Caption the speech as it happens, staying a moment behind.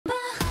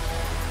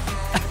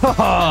This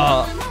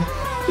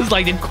is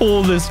like the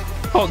coolest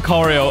hot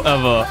choreo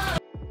ever.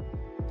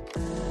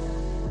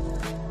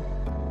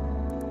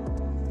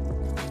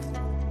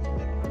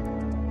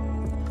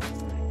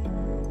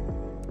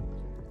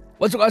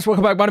 What's up, guys?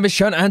 Welcome back. My name is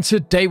Shun, and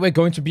today we're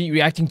going to be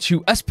reacting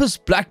to aespa's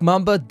Black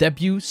Mamba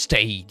debut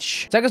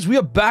stage. So guys, we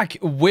are back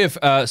with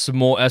some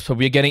more aespa.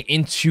 We are getting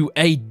into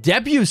a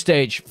debut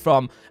stage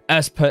from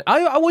aespa.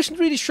 I wasn't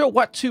really sure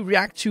what to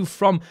react to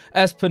from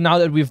aespa now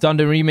that we've done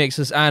the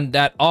remixes and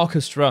that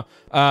orchestra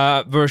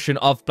version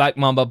of Black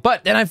Mamba.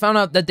 But then I found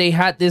out that they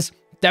had this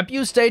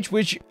debut stage,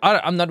 which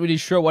I'm not really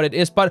sure what it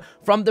is, but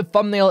from the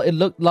thumbnail it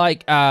looked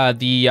like what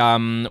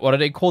are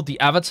they called, the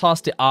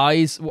avatars, the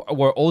eyes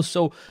were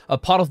also a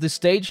part of this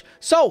stage.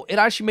 So it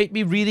actually made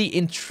me really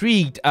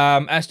intrigued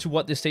as to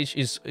what this stage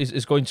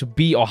is going to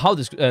be, or how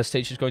this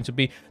stage is going to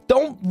be.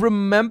 Don't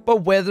remember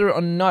whether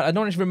or not, I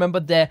don't actually remember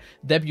their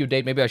debut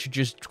date. Maybe I should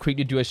just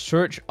quickly do a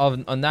search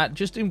on that,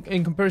 just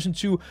in comparison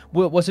to,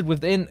 was it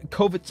within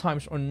COVID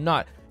times or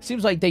not.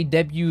 Seems like they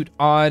debuted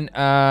on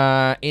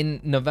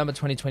in November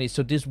 2020,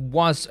 so this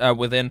was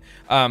within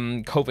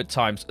COVID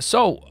times.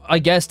 So I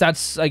guess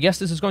this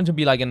is going to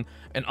be like an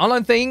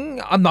online thing.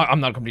 I'm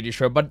not completely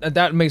sure, but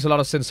that makes a lot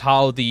of sense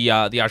how the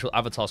actual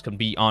avatars can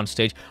be on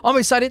stage. I'm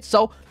excited,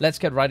 so let's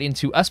get right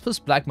into aespa's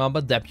Black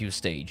Mamba debut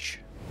stage.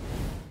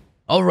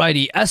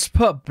 Alrighty,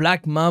 aespa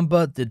Black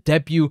Mamba, the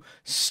debut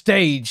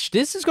stage.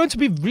 This is going to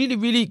be really,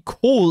 really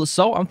cool.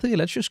 So I'm thinking,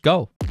 let's just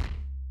go.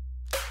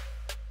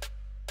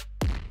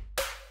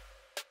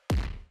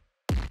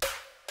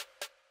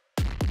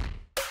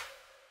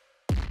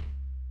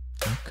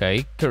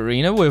 Okay,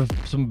 Karina with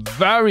some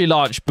very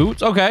large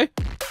boots. Okay.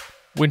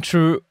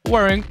 Winter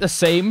wearing the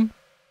same.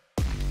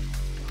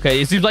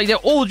 Okay, it seems like they're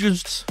all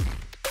just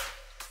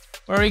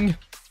wearing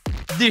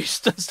these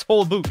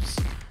tall boots.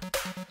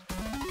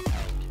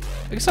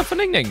 Except for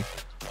Ning Ning.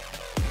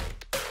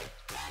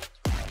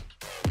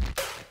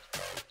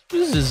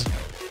 This is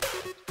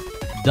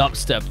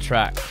dubstep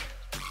track.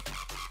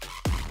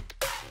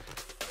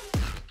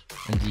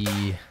 And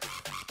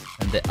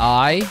the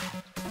eye.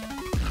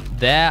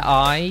 Their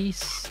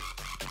eyes.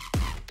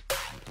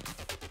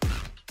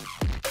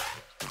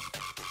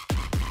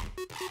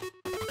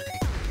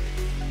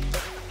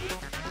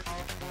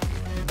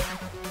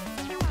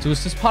 So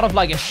is this part of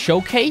like a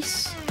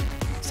showcase?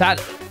 Is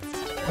that...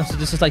 Oh, so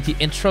this is like the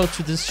intro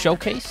to this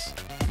showcase?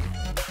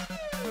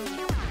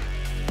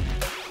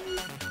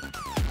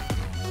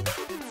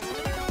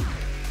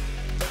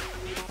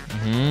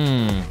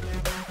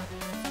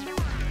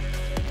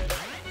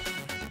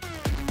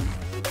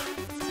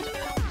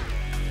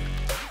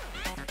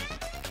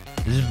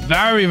 This is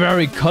very,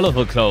 very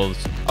colorful clothes.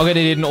 Okay,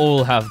 they didn't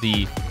all have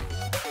the...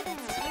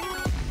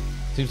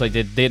 Seems like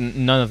they didn't...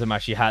 None of them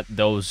actually had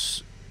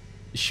those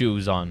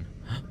shoes on.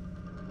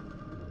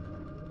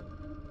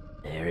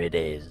 There it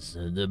is,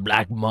 the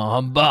Black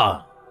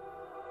Mamba.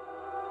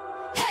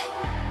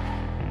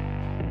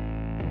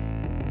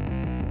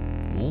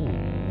 Ooh.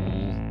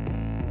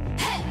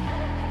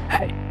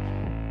 Hey.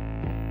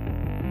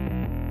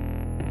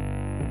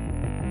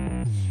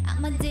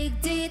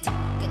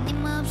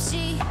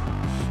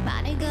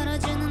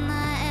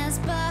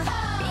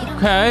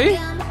 Okay.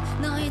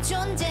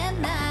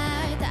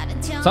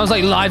 Sounds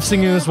like live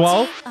singing as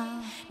well.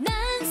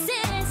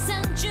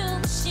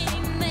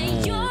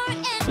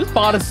 This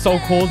part is so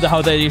cool,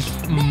 how they're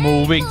just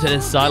moving to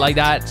the side like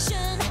that.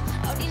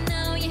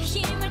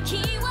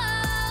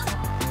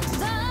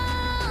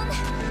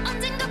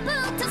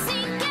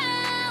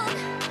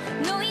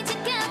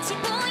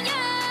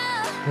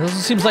 It also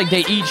seems like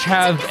they each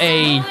have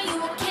a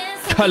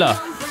color.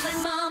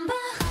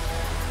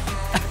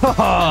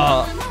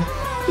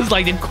 This is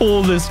like the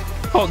coolest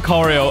hot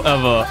choreo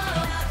ever.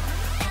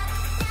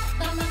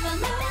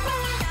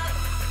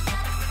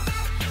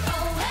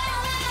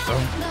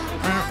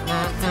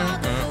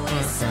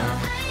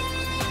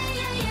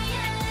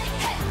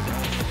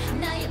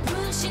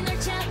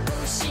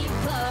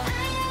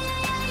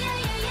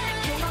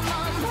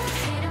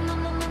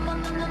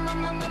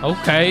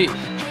 Okay,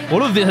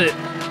 all of the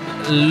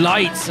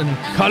lights and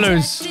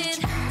colors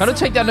kind of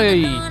take down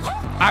the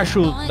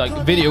actual like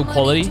video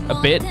quality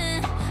a bit.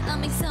 Are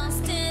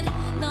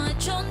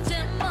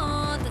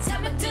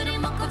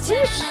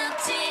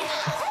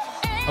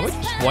we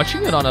just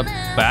watching it on a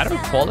better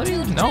quality?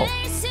 No.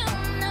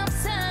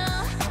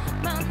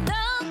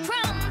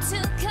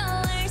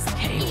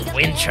 Hey,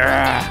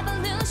 Winter.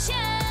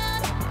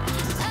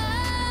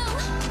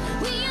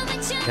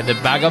 Okay, the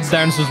backup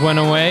dancers went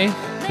away.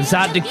 Is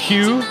that the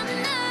cue?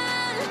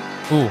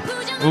 Ooh,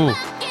 ooh,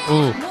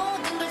 ooh.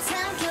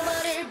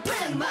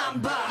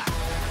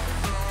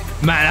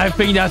 Man, I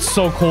think that's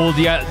so cool.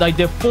 The like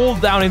the fall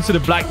down into the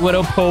Black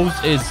Widow pose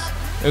is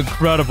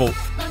incredible.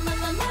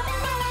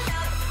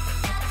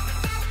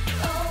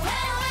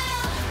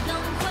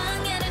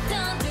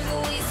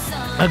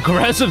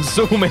 Aggressive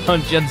zoom in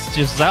on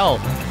Giselle.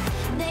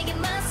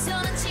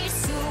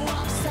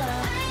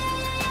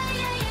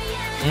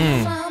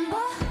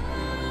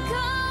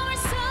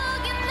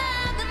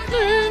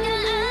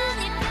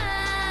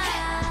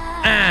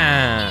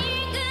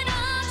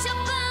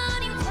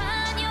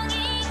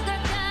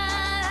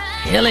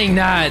 killing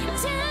that.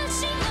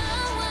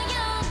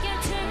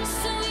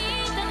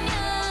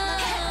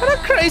 Kind of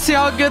crazy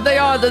how good they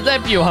are at the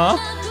debut, huh?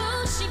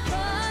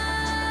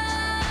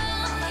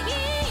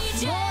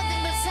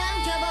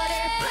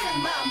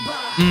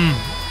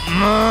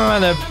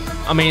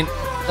 I mean,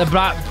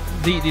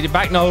 the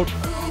back note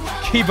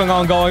keeping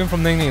on going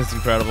from Ning Ning is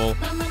incredible.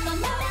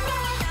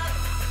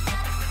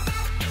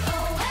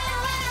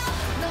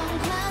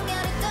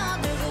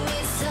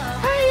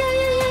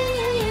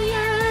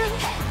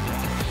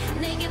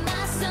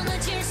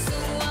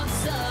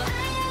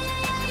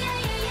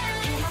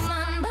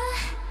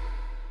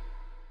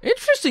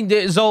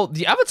 Interesting, so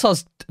the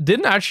avatars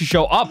didn't actually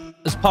show up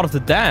as part of the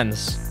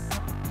dance.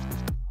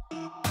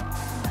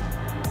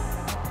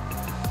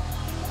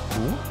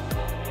 Ooh.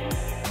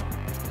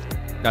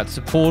 That's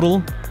the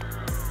portal.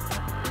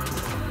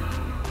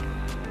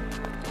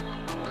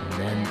 And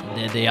then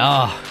there they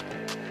are.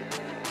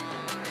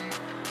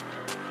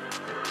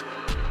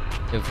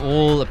 They've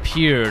all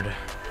appeared.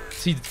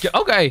 See,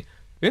 okay,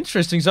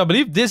 interesting. So I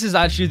believe this is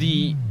actually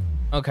the...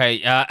 Okay,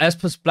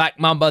 aespa's Black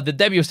Mamba, the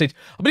debut stage.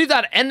 I believe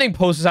that ending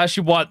pose is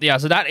actually what, yeah,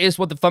 so that is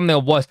what the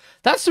thumbnail was.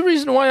 That's the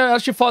reason why I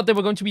actually thought they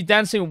were going to be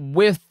dancing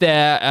with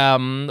their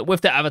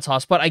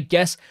avatars, but I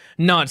guess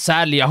not,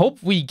 sadly. I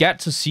hope we get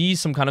to see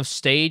some kind of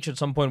stage at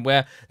some point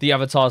where the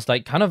avatars,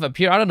 like, kind of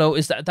appear. I don't know,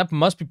 that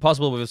must be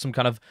possible with some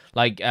kind of,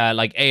 like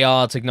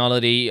AR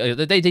technology.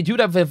 They do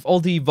that with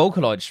all the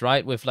Vocaloids,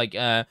 right? With, like,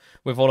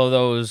 with all of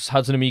those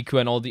Hatsune Miku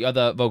and all the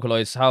other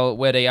Vocaloids,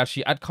 where they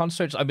actually, at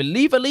concerts, I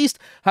believe at least,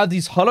 have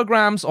these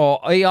holograms or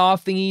AR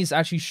thingies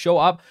actually show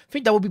up. I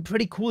think that would be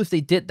pretty cool if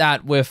they did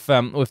that with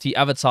the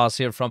avatars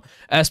here from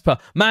aespa.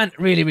 Man,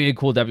 really, really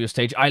cool debut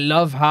stage. I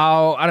love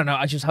how, I don't know,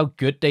 just how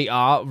good they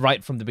are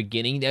right from the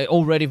beginning.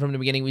 Already from the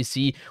beginning, we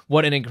see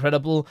what an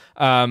incredible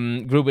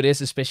group it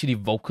is, especially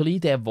vocally.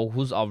 Their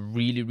vocals are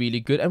really, really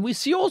good. And we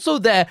see also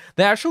their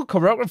actual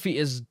choreography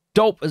is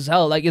dope as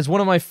hell. Like, it's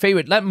one of my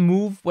favorite. That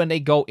move when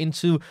they go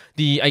into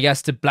the, I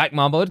guess, the Black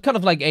Mamba. It's kind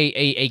of like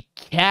a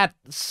cat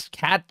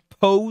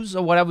pose,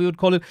 or whatever we would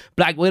call it,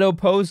 Black Widow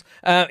pose.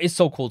 It's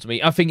so cool to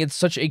me. I think it's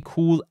such a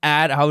cool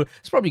ad. How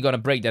it's probably gonna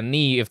break their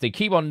knee if they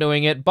keep on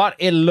doing it, but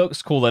it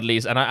looks cool at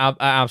least, and I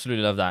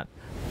absolutely love that.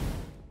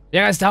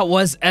 Yeah, guys, that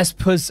was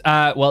aespa's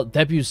well,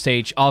 debut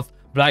stage of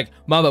Black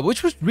Mamba,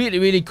 which was really,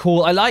 really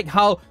cool. I like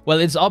how, well,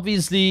 it's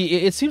obviously,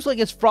 it seems like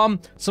it's from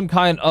some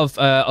kind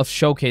of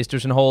showcase.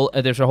 There's a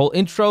whole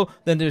intro,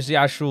 then there's the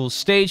actual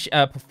stage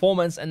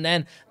performance, and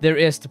then there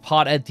is the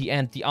part at the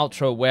end, the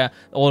outro, where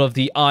all of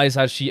the eyes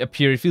actually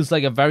appear. It feels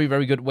like a very,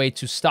 very good way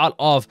to start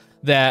off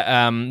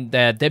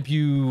their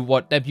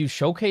debut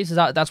showcase.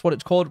 That's what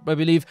it's called, I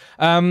believe.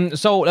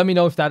 So let me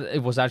know if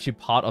it was actually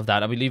part of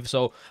that. I believe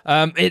so.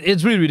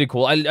 It's really, really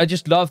cool. I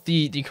just love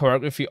the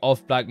choreography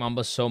of Black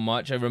Mamba so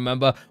much. I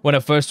remember when I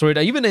first saw it,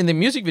 even in the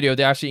music video,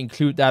 they actually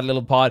include that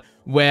little part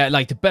where,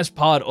 like, the best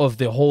part of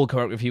the whole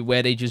choreography,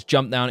 where they just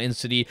jump down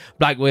into the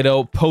Black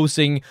Widow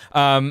posing.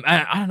 And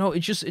I don't know, it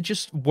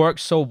just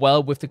works so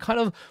well with the kind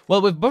of, well,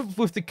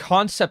 with the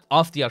concept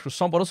of the actual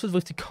song, but also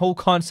with the whole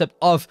concept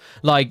of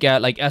like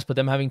aespa,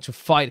 them having to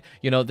fight,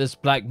 you know, this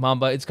Black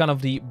Mamba. It's kind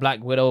of the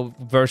Black Widow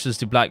versus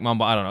the Black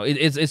Mamba. I don't know,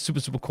 it's super,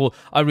 super cool.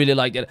 I really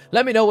liked it.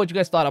 Let me know what you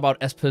guys thought about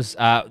aespa's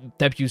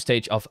debut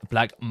stage of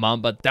Black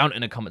Mamba down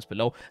in the comments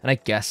below, and I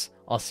guess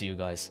I'll see you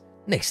guys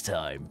next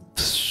time.